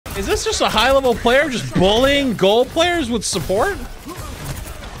Is this just a high-level player just bullying gold players with support?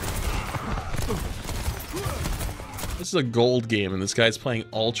 This is a gold game, and this guy's playing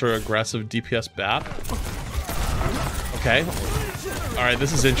ultra-aggressive DPS BAP. Okay. Alright,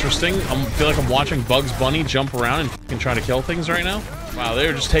 this is interesting. I feel like I'm watching Bugs Bunny jump around and try to kill things right now. Wow,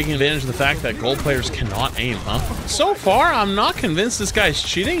 they're just taking advantage of the fact that gold players cannot aim, huh? So far, I'm not convinced this guy's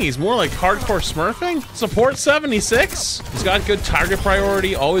cheating. He's more like hardcore smurfing. Support 76. He's got good target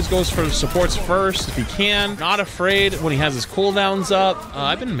priority. Always goes for the supports first if he can. Not afraid when he has his cooldowns up.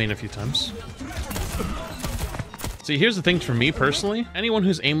 I've been in main a few times. See, here's the thing for me personally. Anyone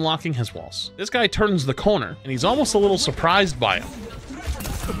who's aim locking has walls. This guy turns the corner, and he's almost a little surprised by him.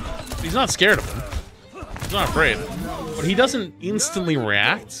 He's not scared of him. He's not afraid. But he doesn't instantly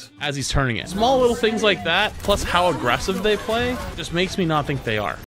react as he's turning it. Small little things like that, plus how aggressive they play, just makes me not think they are.